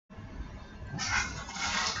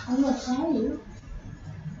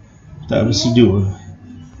Tak bersejuk.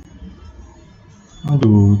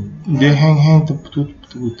 Aduh, dia hang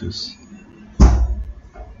terputus.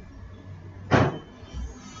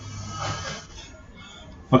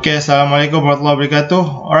 Okay, Assalamualaikum warahmatullahi wabarakatuh.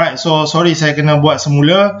 Alright, so sorry saya kena buat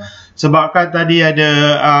semula sebabkan tadi ada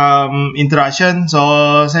interaction, so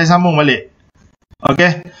saya sambung balik.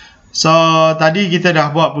 Okay, so tadi kita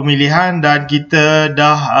dah buat pemilihan dan kita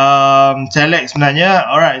dah select sebenarnya.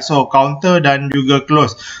 Alright, so counter dan juga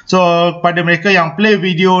close. So pada mereka yang play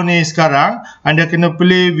video ni sekarang, anda kena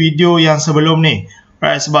play video yang sebelum ni.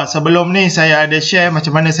 Right, sebab sebelum ni saya ada share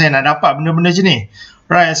macam mana saya nak dapat benda-benda macam ni.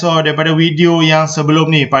 Right, so daripada video yang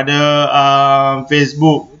sebelum ni pada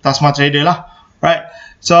Facebook Tasma Trader lah. Right,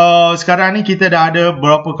 so sekarang ni kita dah ada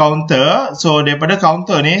beberapa counter. So daripada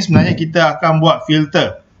counter ni sebenarnya kita akan buat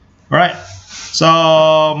filter. Right, so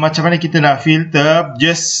macam mana kita nak filter,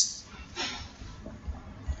 just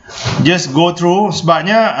go through.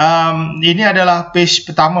 Sebabnya ini adalah page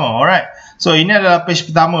pertama. Alright, so ini adalah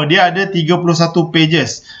page pertama, dia ada 31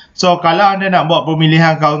 pages. So kalau anda nak buat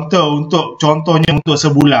pemilihan counter untuk contohnya untuk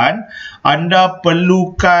sebulan, anda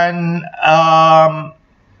perlukan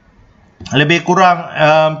lebih kurang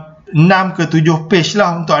 6 ke 7 page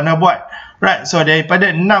lah untuk anda buat. Right, so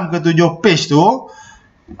daripada 6 ke 7 page tu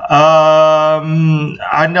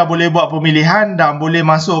anda boleh buat pemilihan dan boleh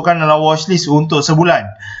masukkan dalam watchlist untuk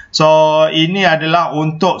sebulan. So ini adalah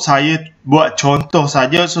untuk saya buat contoh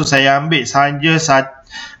saja. So saya ambil saja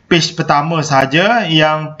page pertama saja,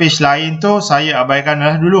 yang page lain tu saya abaikan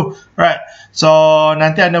lah dulu. Right, so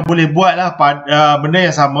nanti anda boleh buat lah benda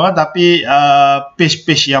yang sama tapi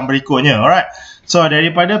page-page yang berikutnya. Alright, so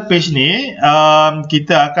daripada page ni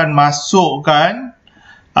kita akan masukkan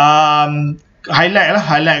highlight lah,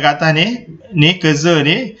 highlight kat atas ni cursor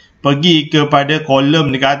ni pergi kepada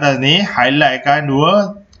kolom dekat atas ni, highlight kan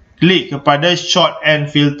dua, klik kepada short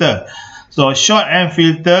and filter. So short and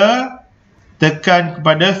filter, tekan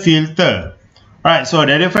kepada filter. Right, so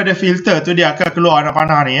daripada filter tu dia akan keluar anak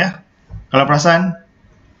panah ni ya. Kalau perasan.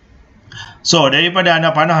 So daripada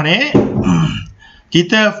anak panah ni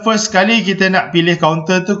kita first kali kita nak pilih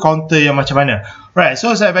counter tu counter yang macam mana. Right,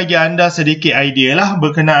 so saya bagi anda sedikit idea lah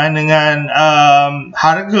berkenaan dengan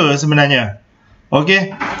harga sebenarnya.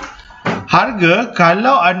 Okay, harga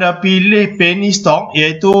kalau anda pilih penny stock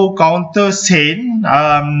iaitu counter sen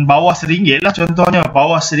bawah RM1 lah, contohnya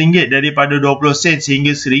bawah RM1 daripada 20 sen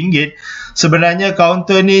sehingga RM1, sebenarnya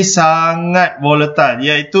counter ni sangat volatile,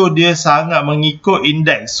 iaitu dia sangat mengikut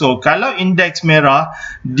indeks. So kalau indeks merah,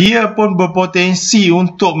 dia pun berpotensi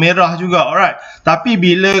untuk merah juga. Alright, tapi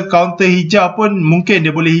bila counter hijau pun mungkin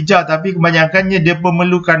dia boleh hijau, tapi kebanyakannya dia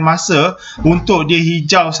memerlukan masa untuk dia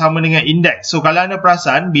hijau sama dengan indeks. So kalau anda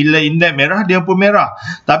perasan, bila indeks merah dia pun merah,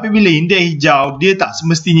 tapi bila indeks hijau dia tak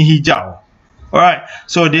semestinya hijau. Alright,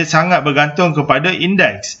 so dia sangat bergantung kepada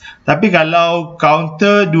indeks. Tapi kalau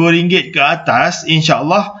counter RM2 ke atas,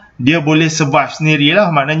 insyaAllah dia boleh survive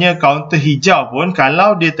sendirilah. Maknanya counter hijau pun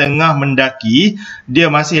kalau dia tengah mendaki, dia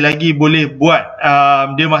masih lagi boleh buat,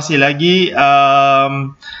 dia masih lagi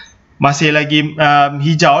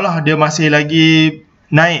hijau lah, dia masih lagi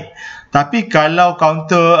naik. Tapi kalau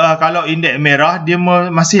counter kalau indeks merah, dia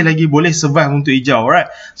masih lagi boleh survive untuk hijau.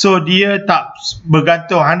 Right, so dia tak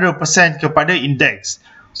bergantung 100% kepada indeks.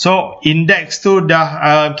 So indeks tu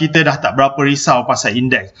dah kita dah tak berapa risau pasal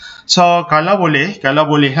indeks. So kalau boleh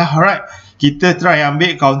lah, right, kita try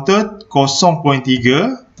ambil counter 0.3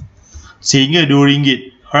 sehingga RM2.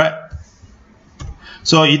 Alright,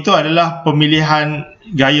 so itu adalah pemilihan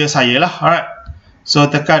gaya saya lah. Alright, so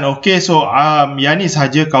tekan OK. So yang ni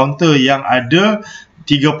sahaja counter yang ada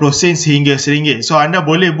 30 sen sehingga RM1. So anda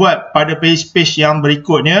boleh buat pada page-page yang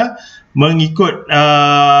berikutnya mengikut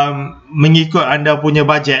anda punya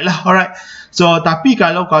bajet lah. Alright, so tapi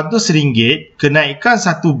kalau counter RM1, kenaikan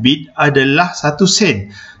 1 bit adalah 1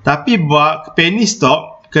 sen. Tapi buat penny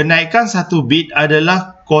stock, kenaikan 1 bit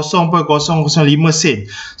adalah 0.005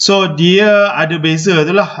 sen. So dia ada beza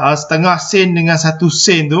tu lah, setengah sen dengan 1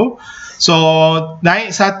 sen tu. So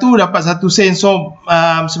naik 1 dapat 1 sen. So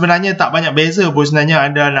sebenarnya tak banyak beza pun sebenarnya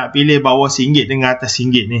anda nak pilih bawah RM1 dengan atas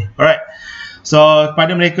RM1 ni. Alright, so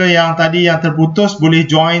kepada mereka yang tadi yang terputus, boleh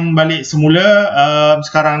join balik semula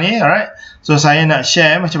sekarang ni. Alright, so saya nak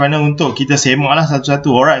share macam mana untuk kita semak lah satu-satu.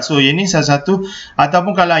 Alright, so ini satu-satu.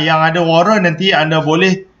 Ataupun kalau yang ada warrant, nanti anda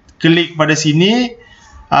boleh klik pada sini,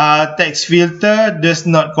 text filter does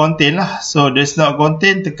not contain lah. So does not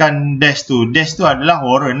contain, tekan dash tu. Dash tu adalah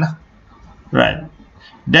warrant lah. Right,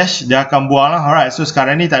 dash dia akan buang lah. Alright, so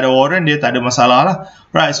sekarang ni tak ada warrant, dia tak ada masalah lah.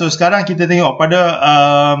 Right, so sekarang kita tengok pada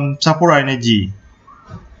Sapura Energy.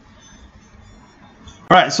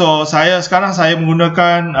 Alright, so sekarang saya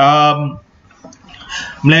menggunakan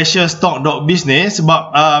Malaysia Stock.biz ni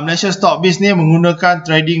sebab Malaysia Stock.biz ni menggunakan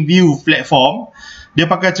TradingView platform.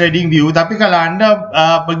 Dia pakai TradingView, tapi kalau anda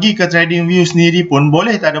pergi ke TradingView sendiri pun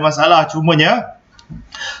boleh, tak ada masalah. Cumanya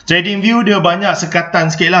TradingView dia banyak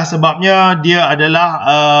sekatan sikit lah, sebabnya dia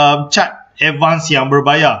adalah chart advance yang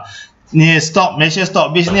berbayar. Ni Malaysia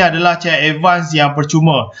Stock.biz ni adalah chart advance yang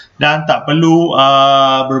percuma dan tak perlu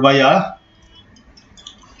berbayar lah.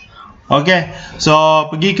 Okay, so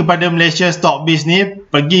pergi kepada Malaysia Stock.biz ni,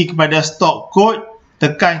 pergi kepada stock code,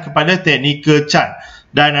 tekan kepada technical chart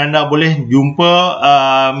dan anda boleh jumpa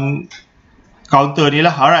counter ni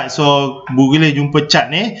lah. Alright, so boleh jumpa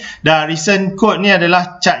chart ni, dan recent code ni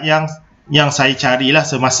adalah chart yang saya carilah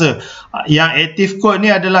semasa. Yang active code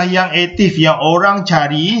ni adalah yang aktif, yang orang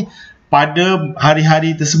cari pada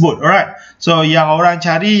hari-hari tersebut. Alright, so yang orang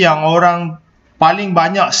cari, yang orang paling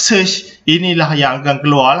banyak search, inilah yang akan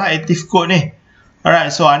keluar lah active code ni. Alright,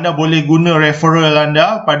 so anda boleh guna referral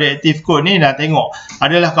anda pada active code ni dan tengok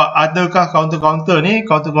adakah counter-counter ni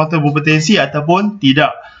counter-counter berpotensi ataupun tidak.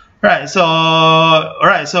 Alright,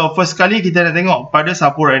 so first kali kita nak tengok pada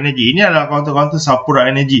Sapura Energy. Ini adalah counter-counter Sapura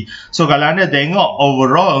Energy. So kalau anda tengok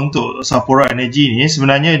overall untuk Sapura Energy ni,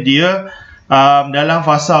 sebenarnya dia dalam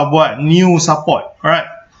fasa buat new support. Alright,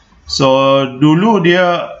 so dulu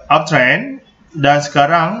dia uptrend dan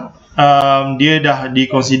sekarang dia dah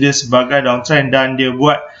diconsider sebagai downtrend dan dia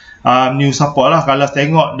buat new support lah. Kalau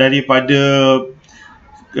tengok daripada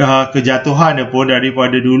kejatuhan dia pun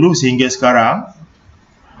daripada dulu sehingga sekarang,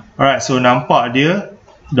 alright, so nampak dia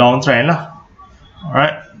downtrend lah.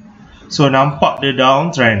 Alright, so nampak dia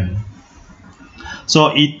downtrend.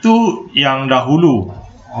 So itu yang dahulu.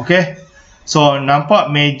 Okay, so nampak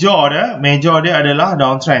major dia adalah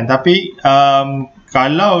downtrend. Tapi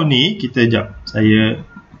kalau ni kita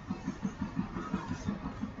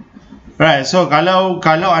right, so kalau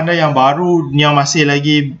anda yang baru, yang masih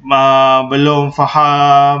lagi belum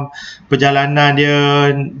faham perjalanan dia,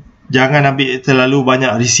 jangan ambil terlalu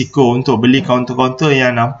banyak risiko untuk beli counter-counter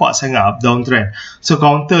yang nampak sangat up downtrend. So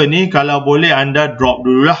counter ni kalau boleh anda drop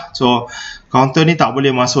dululah. So counter ni tak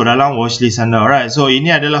boleh masuk dalam watchlist anda. Alright, so ini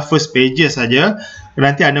adalah first pages saja.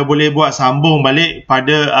 Nanti anda boleh buat sambung balik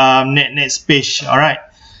pada next page. Alright,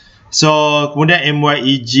 so kemudian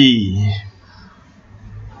MYEG.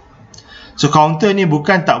 So counter ni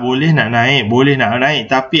bukan tak boleh nak naik, boleh nak naik,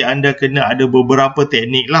 tapi anda kena ada beberapa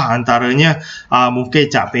teknik lah. Antaranya mungkin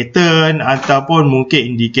chart pattern ataupun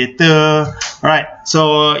mungkin indikator. Right,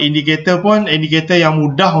 so indikator yang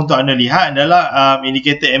mudah untuk anda lihat adalah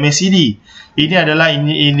indikator MACD. Ini adalah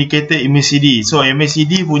indikator MACD. So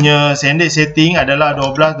MACD punya standard setting adalah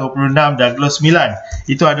 12, 26 dan 9.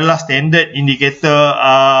 Itu adalah standard indikator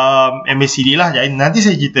MACD lah. Jadi nanti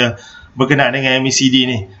saya cerita berkenaan dengan MACD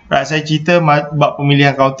ni. Right, saya cerita bab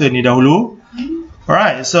pemilihan counter ni dahulu.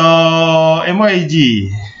 Alright, so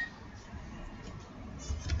MYEG.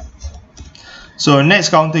 So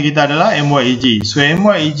next counter kita adalah MYEG. So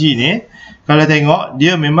MYEG ni kalau tengok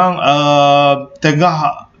dia memang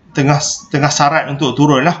tengah syarat untuk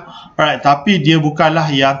turun lah. Alright, tapi dia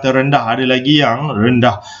bukanlah yang terendah, ada lagi yang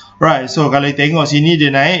rendah. Right, so kalau tengok sini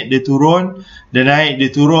dia naik, dia turun, dia naik,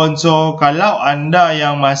 dia turun. So kalau anda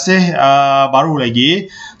yang masih baru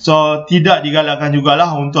lagi, so tidak digalakkan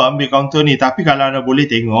jugalah untuk ambil counter ni. Tapi kalau anda boleh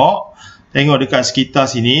tengok dekat sekitar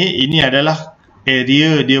sini, ini adalah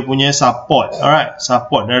area dia punya support. Alright,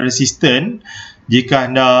 support dan resistance.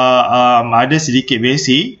 Jika anda ada sedikit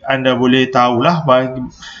basic, anda boleh tahulah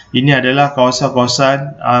ini adalah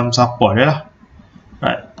kawasan-kawasan support dia lah.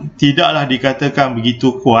 Right. Tidaklah dikatakan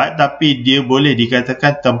begitu kuat, tapi dia boleh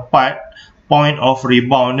dikatakan tempat point of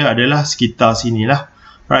rebound dia adalah sekitar sini lah.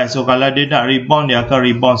 Right, so kalau dia nak rebound, dia akan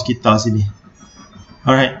rebound sekitar sini.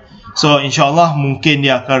 Alright, so insyaAllah mungkin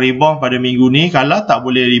dia akan rebound pada minggu ni. Kalau tak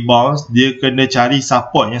boleh rebound, dia kena cari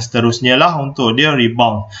support yang seterusnya lah untuk dia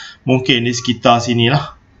rebound. Mungkin di sekitar sini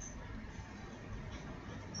lah,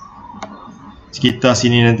 sekitar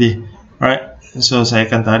sini nanti. Alright, so saya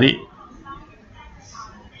akan tarik.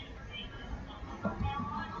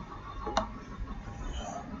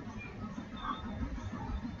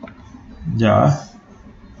 Ya.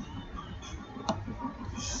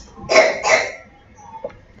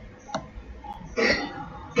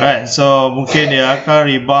 Right, so mungkin dia akan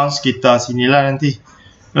rebound sekitar sinilah nanti.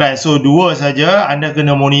 Right, so dua saja anda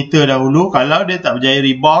kena monitor dahulu. Kalau dia tak berjaya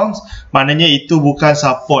rebound, maknanya itu bukan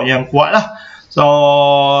support yang kuat lah. So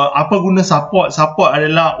apa guna support? Support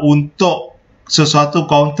adalah untuk sesuatu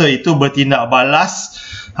counter itu bertindak balas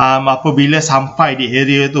apabila sampai di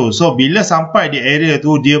area tu. So bila sampai di area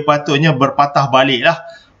tu, dia patutnya berpatah balik lah.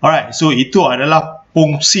 Alright, so itu adalah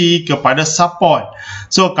fungsi kepada support.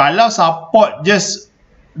 So kalau support just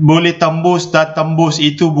boleh tembus dan tembus,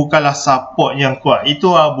 itu bukanlah support yang kuat.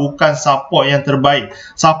 Itu bukan support yang terbaik.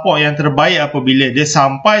 Support yang terbaik apabila dia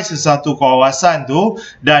sampai sesuatu kawasan tu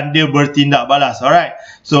dan dia bertindak balas. Alright.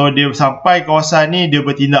 So dia sampai kawasan ni, dia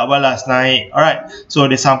bertindak balas naik. Alright. So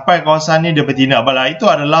dia sampai kawasan ni, dia bertindak balas. Itu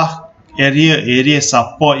adalah area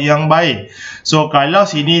support yang baik. So kalau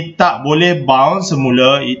sini tak boleh bounce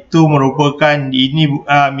semula, itu merupakan ini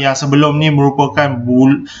yang sebelum ni merupakan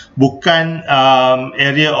bukan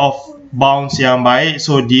area of bounce yang baik.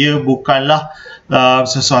 So dia bukanlah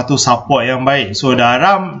sesuatu support yang baik. So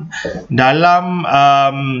dalam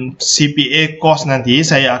CPA course nanti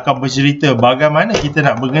saya akan bercerita bagaimana kita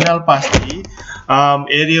nak mengenal pasti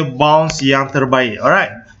area bounce yang terbaik.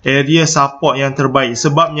 Alright, area support yang terbaik.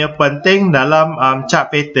 Sebabnya penting dalam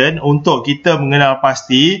chart pattern untuk kita mengenal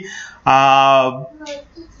pasti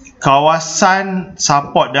kawasan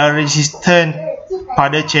support dan resistance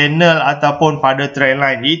pada channel ataupun pada trend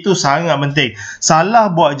line. Itu sangat penting.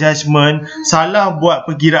 Salah buat judgement, salah buat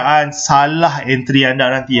perkiraan, salah entry anda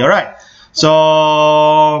nanti. Alright. So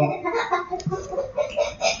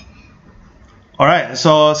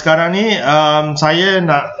sekarang ni saya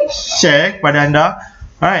nak share kepada anda.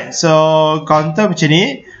 Alright, so counter macam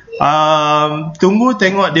ni. Tunggu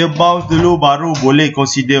tengok dia bounce dulu baru boleh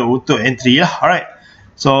consider untuk entry lah. Alright.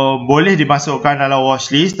 So boleh dimasukkan dalam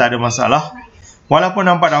watchlist, tak ada masalah. Walaupun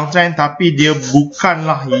nampak downtrend tapi dia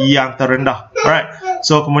bukanlah yang terendah. Alright.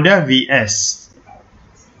 So kemudian VS.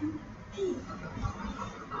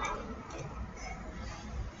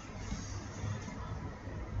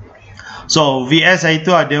 So VS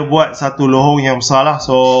itu ada buat satu lohong yang besar lah.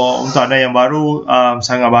 So untuk anda yang baru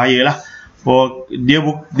sangat bahaya lah.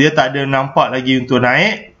 Dia tak ada nampak lagi untuk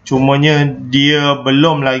naik. Cumanya dia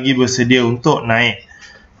belum lagi bersedia untuk naik.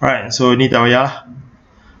 Alright, so ni tak payahlah.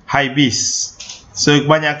 High beast. So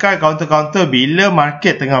kebanyakan counter-counter bila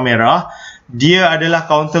market tengah merah, dia adalah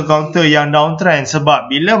counter-counter yang downtrend.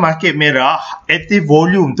 Sebab bila market merah, active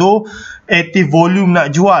volume tu active volume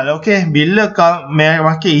nak jual. Okay, bila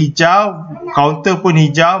market hijau, counter pun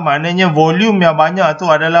hijau, maknanya volume yang banyak tu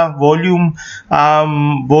adalah volume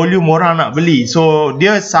orang nak beli. So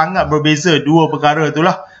dia sangat berbeza dua perkara tu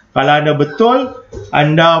lah. Kalau anda betul,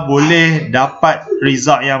 anda boleh dapat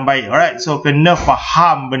result yang baik. Alright, so kena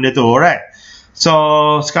faham benda tu. Alright.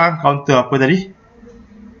 So sekarang counter apa tadi?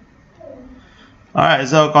 Alright,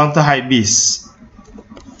 so counter high beast.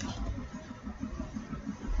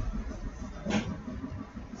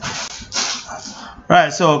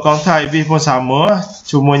 Right, so counter high beast pun sama.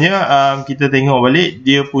 Cumanya kita tengok balik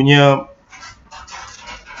dia punya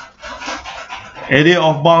area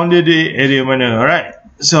of bound dia di area mana. Alright.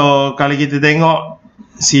 So kalau kita tengok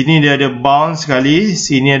sini dia ada bounce sekali,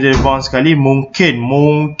 sini ada bounce sekali, mungkin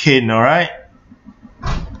alright.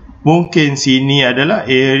 Mungkin sini adalah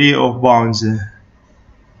area of bounce.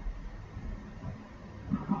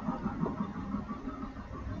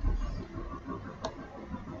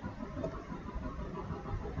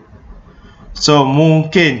 So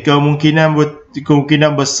mungkin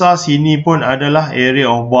kemungkinan besar sini pun adalah area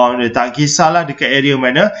of bounce. Tak kisahlah dekat area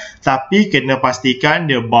mana, tapi kena pastikan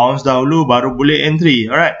dia bounce dahulu baru boleh entry.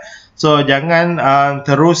 Alright. So jangan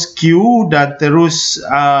terus queue dan terus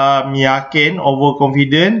yakin,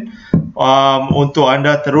 overconfident untuk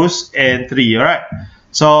anda terus entry. Alright.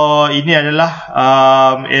 So ini adalah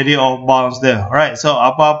area of bounce dia. Alright. So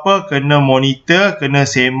apa-apa kena monitor, kena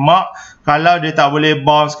semak. Kalau dia tak boleh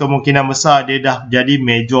bounce, kemungkinan besar dia dah jadi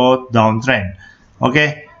major downtrend.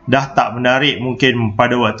 Okay, dah tak menarik mungkin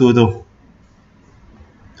pada waktu tu.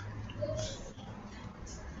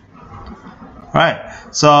 Alright,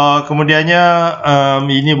 so kemudiannya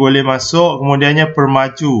ini boleh masuk. Kemudiannya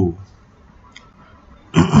permaju.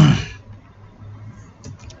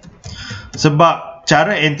 Sebab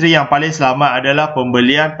cara entry yang paling selamat adalah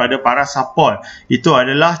pembelian pada para support. Itu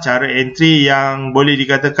adalah cara entry yang boleh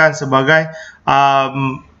dikatakan sebagai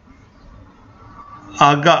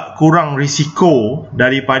agak kurang risiko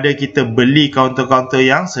daripada kita beli counter-counter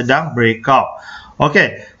yang sedang breakout.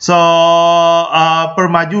 Okay, so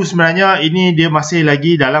permaju sebenarnya ini dia masih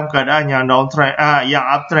lagi dalam keadaan yang downtrend, yang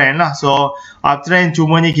uptrend lah. So uptrend,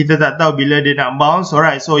 cumanya kita tak tahu bila dia nak bounce.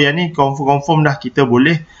 Alright, so yang ni confirm dah kita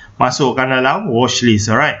boleh masukkan dalam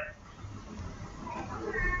watchlist. Alright.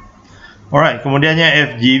 Alright,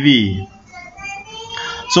 kemudiannya FGV.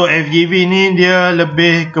 So FGV ni dia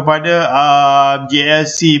lebih kepada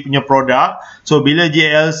JLC punya produk. So bila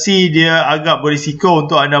JLC dia agak berisiko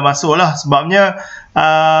untuk anda masuk lah. Sebabnya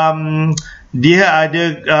dia ada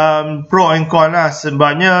pro and con lah.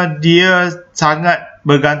 Sebabnya dia sangat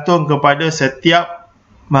bergantung kepada setiap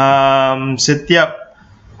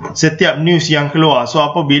setiap news yang keluar. So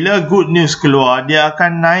apabila good news keluar, dia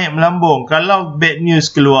akan naik melambung. Kalau bad news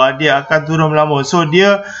keluar, dia akan turun melambung. So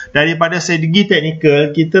dia daripada segi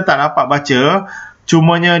teknikal kita tak dapat baca,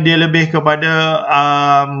 cumanya dia lebih kepada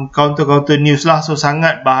counter news lah. So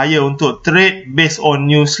sangat bahaya untuk trade based on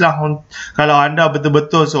news lah. Kalau anda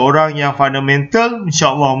betul-betul seorang yang fundamental,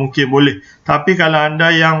 insyaAllah mungkin boleh. Tapi kalau anda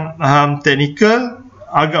yang technical,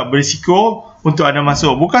 agak berisiko untuk anda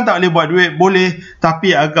masuk. Bukan tak boleh buat duit, boleh,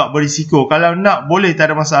 tapi agak berisiko. Kalau nak, boleh,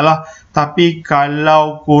 tak ada masalah. Tapi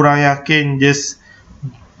kalau kurang yakin, just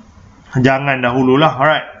jangan dahululah.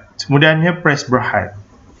 Alright. Kemudiannya press berhad.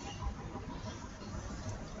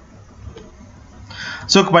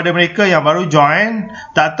 So kepada mereka yang baru join,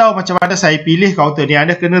 tak tahu macam mana saya pilih counter ni,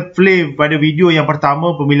 anda kena play pada video yang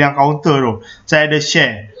pertama pemilihan counter tu. Saya ada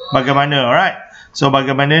share bagaimana, alright. So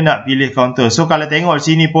bagaimana nak pilih counter. So kalau tengok di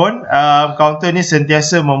sini pun counter ni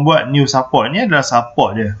sentiasa membuat new support. Ni adalah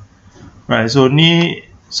support dia. Right, so ni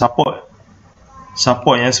support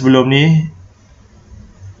yang sebelum ni.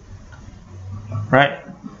 Right.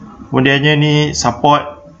 Kemudiannya ni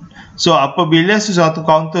support. So apabila sesuatu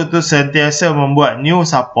counter tu sentiasa membuat new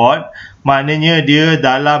support, maknanya dia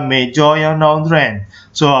dalam major yang downtrend.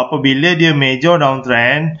 So apabila dia major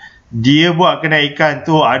downtrend, dia buat kenaikan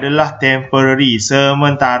tu adalah temporary,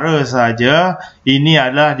 sementara saja. Ini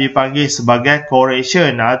adalah dipanggil sebagai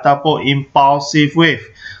correction ataupun impulsive wave.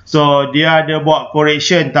 So dia ada buat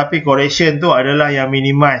correction, tapi correction tu adalah yang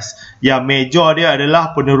minimize. Yang major dia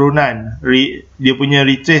adalah penurunan. Dia punya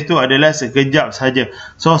retrace tu adalah sekejap saja.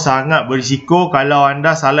 So sangat berisiko. Kalau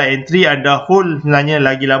anda salah entry, anda hold, sebenarnya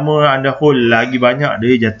lagi lama anda hold, lagi banyak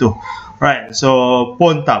dia jatuh. Right, so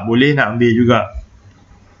pun tak boleh nak ambil juga.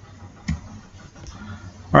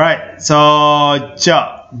 Alright, so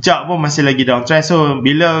jap pun masih lagi downtrend. So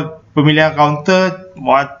bila pemilihan counter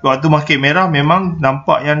waktu market merah, memang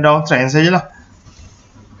nampak yang downtrend sajalah.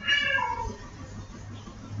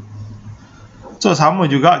 So sama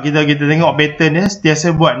juga kita tengok pattern dia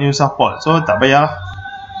sentiasa buat new support. So tak payahlah.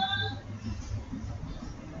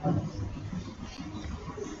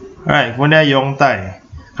 Alright, kemudian Yongtai.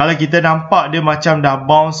 Kalau kita nampak dia macam dah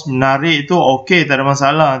bounce menarik tu, okey, tak ada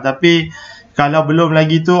masalah. Tapi kalau belum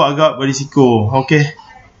lagi tu agak berisiko. Okey.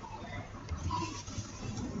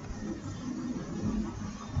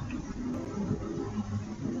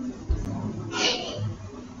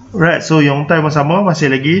 Right, so Yongtai pun sama,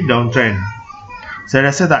 masih lagi downtrend.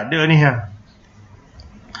 Saya rasa tak ada ni ha.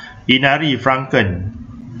 Inari Franken.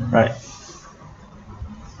 Right.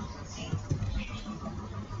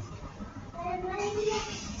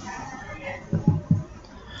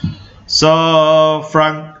 So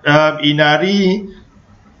Inari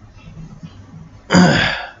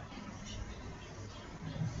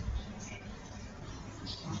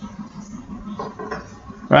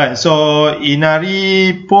right, so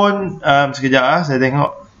Inari pun sekejap saya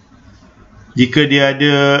tengok jika dia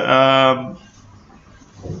ada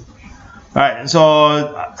right, so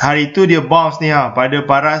hari tu dia bounce ni ha,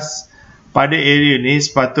 pada area ni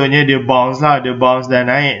sepatutnya dia bounce lah, dia bounce dan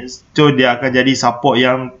naik. So dia akan jadi support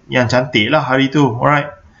yang cantik lah hari tu.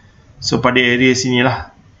 Alright. So pada area sini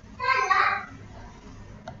lah.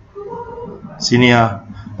 Sini lah.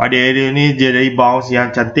 Pada area ni dia jadi bounce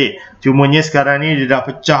yang cantik. Cumanya sekarang ni dia dah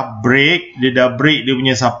pecah break. Dia dah break dia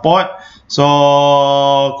punya support. So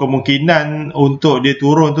kemungkinan untuk dia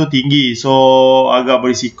turun tu tinggi. So agak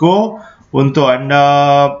berisiko untuk anda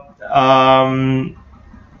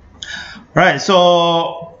right, so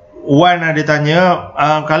Wan ada tanya,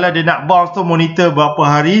 kalau dia nak bounce tu monitor berapa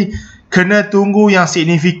hari, kena tunggu yang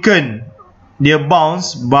signifikan dia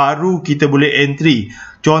bounce baru kita boleh entry.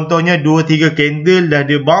 Contohnya 2-3 candle dah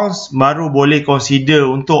dia bounce, baru boleh consider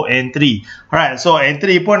untuk entry. Alright, so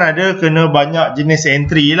entry pun ada, kena banyak jenis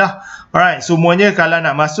entry lah. Alright, semuanya kalau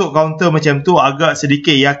nak masuk counter macam tu agak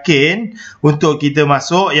sedikit yakin untuk kita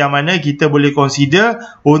masuk, yang mana kita boleh consider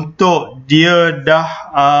untuk dia dah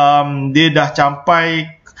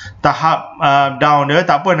capai tahap down dia.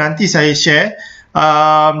 Tak apa, nanti saya share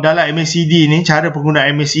dalam MACD ni, cara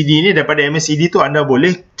penggunaan MACD ni. Daripada MACD tu anda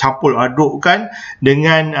boleh campur adukkan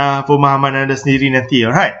dengan pemahaman anda sendiri nanti.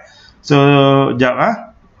 Alright, so jap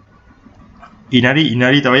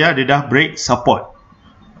Inari tak payah, dia dah break support.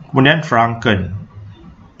 Kemudian Franken.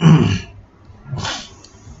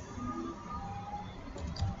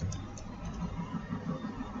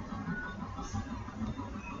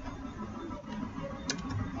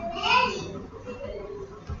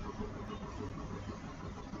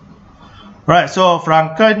 Right, so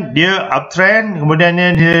Franken dia uptrend, kemudian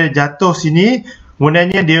dia jatuh sini,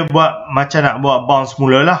 kemudiannya dia buat macam nak buat bounce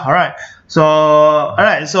mula lah. Alright,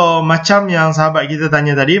 so macam yang sahabat kita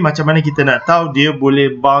tanya tadi, macam mana kita nak tahu dia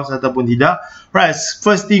boleh bounce ataupun tidak. Alright,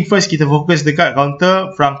 first thing first, kita fokus dekat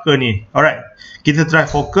counter franca ni. Alright, kita try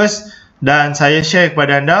fokus dan saya share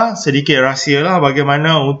kepada anda sedikit rahsia lah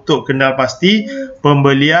bagaimana untuk kenal pasti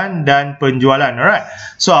pembelian dan penjualan. Alright,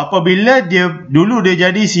 so apabila dia dulu dia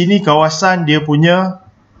jadi sini kawasan dia punya,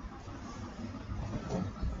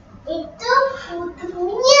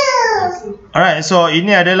 alright, so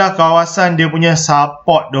ini adalah kawasan dia punya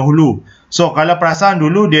support dahulu. So kalau perasan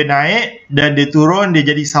dulu dia naik dan dia turun, dia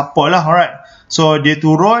jadi support lah. Alright, so dia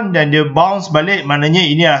turun dan dia bounce balik, maknanya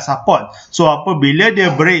ini adalah support. So apabila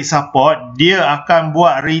dia break support, dia akan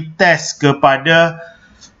buat retest kepada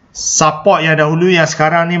support yang dahulu yang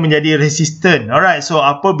sekarang ni menjadi resistant. Alright, so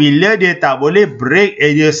apabila dia tak boleh break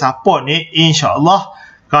area support ni, insyaAllah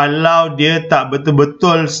kalau dia tak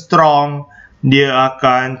betul-betul strong, dia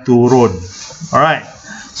akan turun. Alright,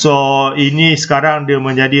 so ini sekarang dia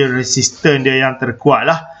menjadi resistant dia yang terkuat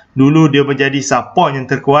lah. Dulu dia menjadi support yang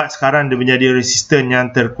terkuat, sekarang dia menjadi resistant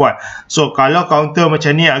yang terkuat. So kalau counter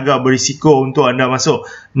macam ni agak berisiko untuk anda masuk.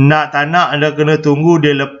 Nak tak nak anda kena tunggu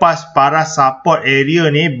dia lepas paras support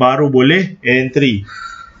area ni baru boleh entry.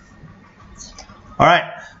 Alright,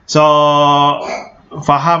 so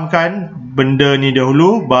fahamkan benda ni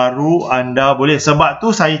dahulu baru anda boleh. Sebab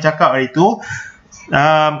tu saya cakap hari tu,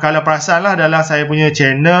 kalau perasan lah dalam saya punya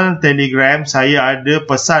channel Telegram, saya ada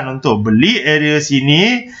pesan untuk beli area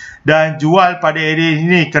sini dan jual pada area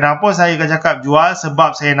sini. Kenapa saya akan cakap jual?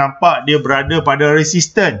 Sebab saya nampak dia berada pada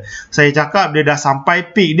resistant. Saya cakap dia dah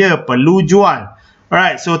sampai peak dia, perlu jual.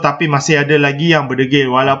 Alright, so tapi masih ada lagi yang berdegil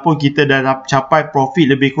walaupun kita dah capai profit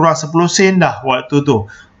lebih kurang 10 sen dah waktu tu.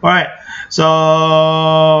 Alright, so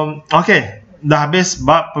okay, dah habis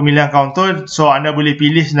bab pemilihan counter. So anda boleh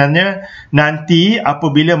pilih sebenarnya nanti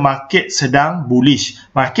apabila market sedang bullish.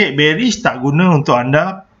 Market bearish tak guna untuk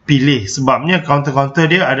anda pilih, sebabnya counter-counter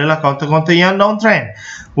dia adalah counter-counter yang downtrend.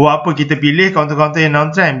 Buat apa kita pilih counter-counter yang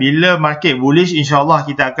downtrend? Bila market bullish, insyaAllah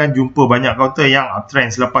kita akan jumpa banyak counter yang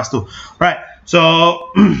uptrend selepas tu. Right, so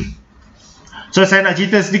saya nak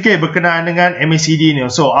cerita sedikit berkenaan dengan MACD ni.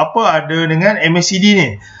 So apa ada dengan MACD ni?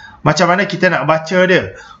 Macam mana kita nak baca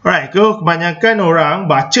dia? Alright, kebanyakan orang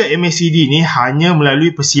baca MACD ni hanya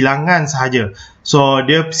melalui persilangan sahaja. So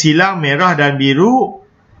dia silang merah dan biru,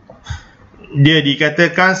 dia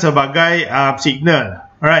dikatakan sebagai signal.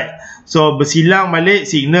 Alright, so bersilang balik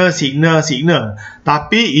signal.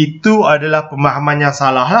 Tapi itu adalah pemahaman yang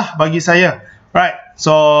salah lah bagi saya. Right,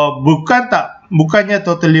 so bukannya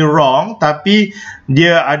totally wrong, tapi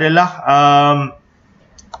dia adalah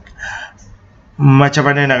macam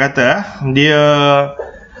mana nak kata, dia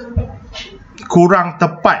kurang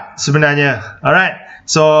tepat sebenarnya. Alright,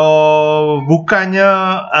 so bukannya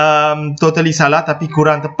totally salah, tapi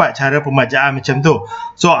kurang tepat cara pembacaan macam tu.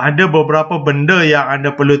 So ada beberapa benda yang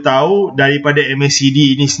anda perlu tahu daripada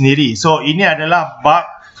MACD ini sendiri. So ini adalah bab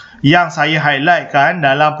yang saya highlightkan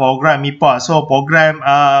dalam program MIPA. So program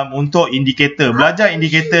untuk indikator, belajar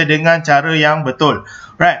indikator dengan cara yang betul.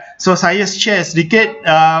 Right, so saya share sedikit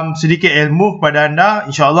ilmu kepada anda,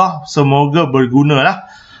 insyaAllah semoga berguna lah.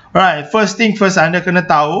 Right, first thing first, anda kena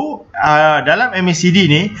tahu dalam MACD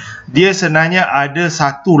ni dia sebenarnya ada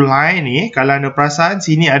satu line ni. Kalau anda perasan,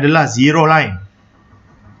 sini adalah zero line.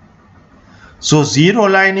 So zero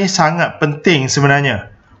line ni sangat penting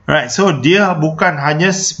sebenarnya. Right, so dia bukan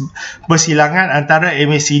hanya persilangan antara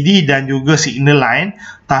MACD dan juga signal line,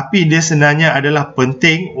 tapi dia sebenarnya adalah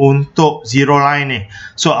penting untuk zero line ni.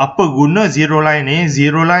 So apa guna zero line ni?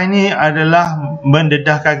 Zero line ni adalah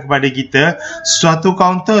mendedahkan kepada kita suatu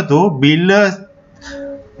counter tu bila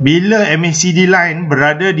MACD line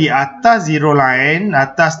berada di atas zero line,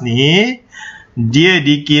 atas ni, dia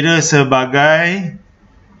dikira sebagai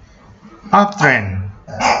uptrend.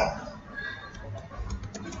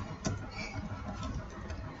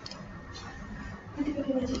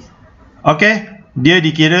 Okay, dia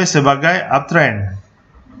dikira sebagai uptrend.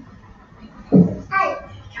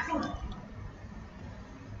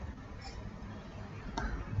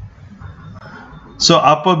 So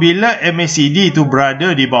apabila MACD itu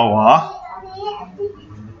berada di bawah,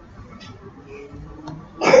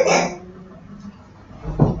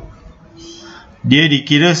 dia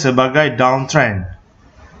dikira sebagai downtrend.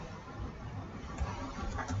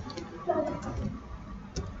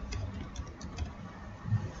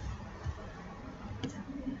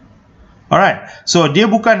 Alright, so dia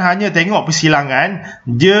bukan hanya tengok persilangan,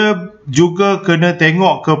 dia juga kena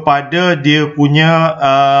tengok kepada dia punya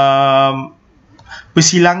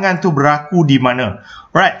persilangan tu berlaku di mana.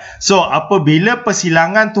 Alright, so apabila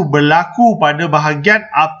persilangan tu berlaku pada bahagian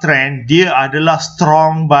uptrend, dia adalah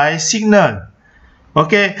strong buy signal.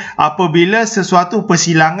 Okey, apabila sesuatu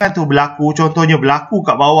persilangan tu berlaku, contohnya berlaku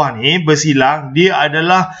kat bawah ni, bersilang, dia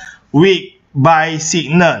adalah weak buy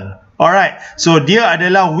signal. Alright, so dia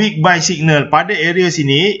adalah weak buy signal. Pada area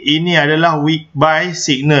sini, ini adalah weak buy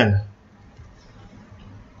signal.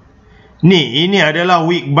 Ni, ini adalah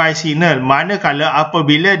weak buy signal. Manakala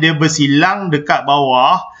apabila dia bersilang dekat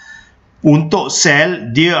bawah untuk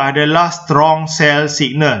sell, dia adalah strong sell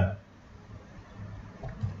signal.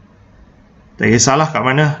 Tak kisahlah kat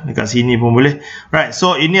mana, dekat sini pun boleh. Right,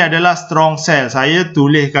 so ini adalah strong sell. Saya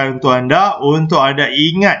tuliskan untuk anda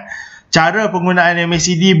ingat cara penggunaan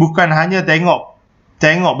MACD bukan hanya tengok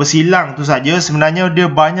bersilang tu saja. Sebenarnya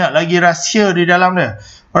dia banyak lagi rahsia di dalam dia.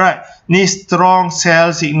 Alright, ni strong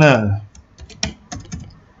sell signal.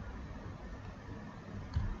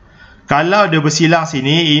 Kalau dia bersilang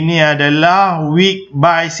sini, ini adalah weak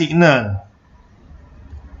buy signal.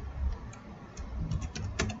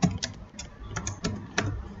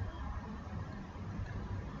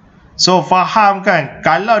 So, faham kan?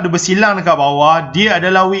 Kalau dia bersilang dekat bawah, dia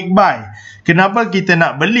adalah weak buy. Kenapa kita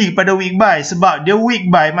nak beli pada weak buy? Sebab dia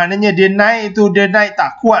weak buy, maknanya dia naik tu, dia naik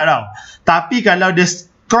tak kuat tau. Tapi kalau dia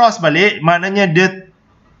cross balik, maknanya dia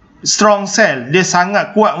strong sell. Dia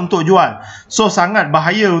sangat kuat untuk jual. So, sangat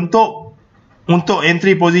bahaya untuk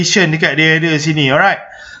entry position dekat area sini. Alright.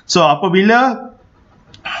 So, apabila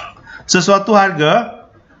sesuatu harga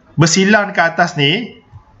bersilang ke atas ni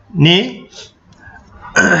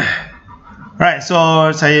right, so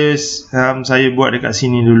saya buat dekat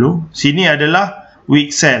sini dulu. Sini adalah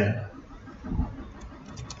weak sell.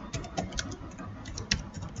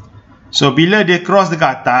 So, bila dia cross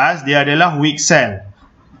dekat atas, dia adalah weak sell.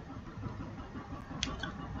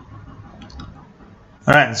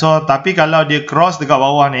 Alright, so tapi kalau dia cross dekat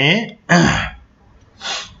bawah ni,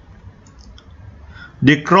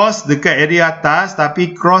 dia cross dekat area atas,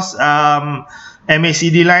 tapi cross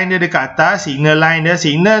MACD line dia dekat atas, signal line dia,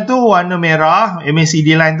 signal tu warna merah,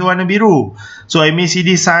 MACD line tu warna biru. So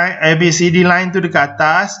MACD line tu dekat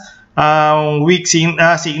atas, weak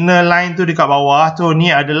signal line tu dekat bawah, tu ni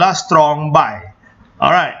adalah strong buy.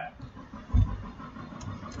 Alright.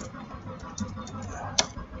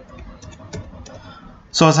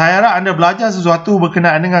 So, saya harap anda belajar sesuatu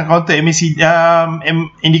berkenaan dengan counter MACD,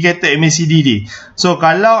 indikator MACD ni. So,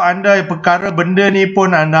 kalau anda perkara benda ni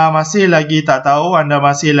pun anda masih lagi tak tahu, anda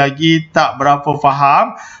masih lagi tak berapa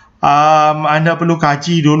faham, anda perlu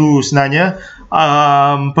kaji dulu sebenarnya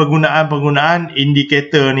penggunaan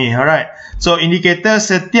indikator ni. Alright. So,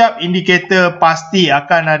 setiap indikator pasti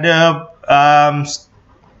akan ada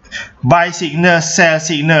buy signal, sell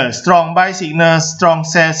signal, strong buy signal, strong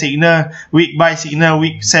sell signal, weak buy signal,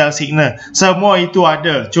 weak sell signal. Semua itu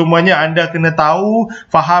ada. Cumanya anda kena tahu,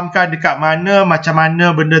 fahamkan dekat mana, macam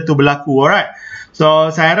mana benda tu berlaku. Alright.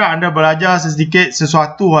 So, saya harap anda belajar sedikit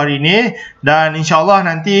sesuatu hari ini, dan insyaAllah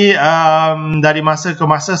nanti dari masa ke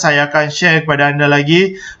masa saya akan share kepada anda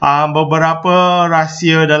lagi beberapa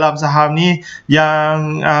rahsia dalam saham ni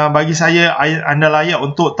yang bagi saya anda layak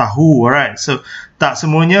untuk tahu. Alright. So, tak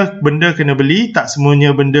semuanya benda kena beli, tak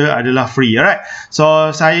semuanya benda adalah free. Alright.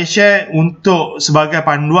 So, saya share untuk sebagai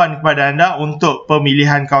panduan kepada anda untuk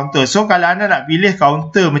pemilihan counter. So, kalau anda nak pilih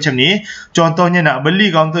counter macam ni, contohnya nak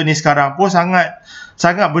beli counter ni sekarang pun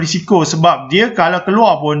sangat berisiko, sebab dia kalau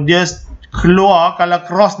keluar pun dia keluar kalau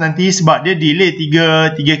cross nanti, sebab dia delay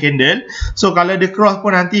 3 candle. So, kalau dia cross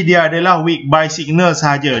pun nanti dia adalah weak buy signal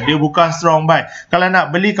sahaja, dia bukan strong buy. Kalau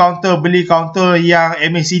nak beli counter yang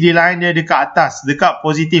MACD line dia dekat atas, dekat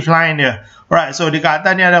positive line dia. Alright, so dekat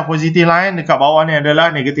atas ni ada positive line, dekat bawah ni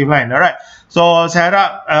adalah negative line. Alright, so saya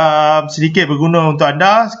harap sedikit berguna untuk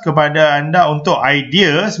anda, kepada anda untuk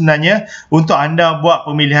idea sebenarnya untuk anda buat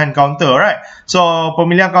pemilihan counter. Alright, so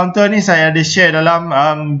pemilihan counter ni saya ada share dalam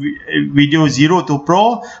video 0 to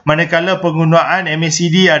Pro, manakala penggunaan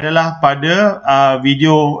MACD adalah pada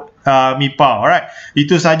video MIPA. Alright,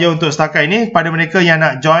 itu saja untuk setakat ini. Pada mereka yang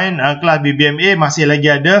nak join kelas BBMA, masih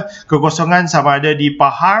lagi ada kekosongan sama ada di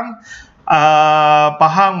Pahang,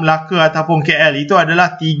 Melaka ataupun KL. Itu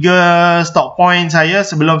adalah 3 stop point saya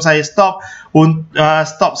sebelum saya stop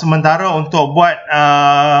sementara untuk buat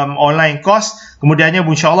online course. Kemudiannya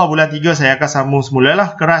insyaAllah bulan 3 saya akan sambung semula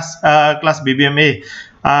lah kelas BBMA.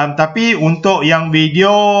 Tapi untuk yang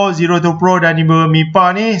video 0 to Pro dan MIPA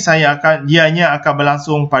ni, dianya akan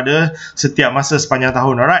berlangsung pada setiap masa sepanjang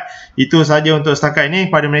tahun. Alright, itu saja untuk setakat ini.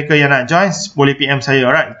 Pada mereka yang nak join, boleh PM saya.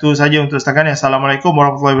 Alright, itu saja untuk setakat ini. Assalamualaikum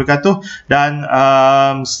warahmatullahi wabarakatuh, dan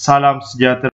salam sejahtera.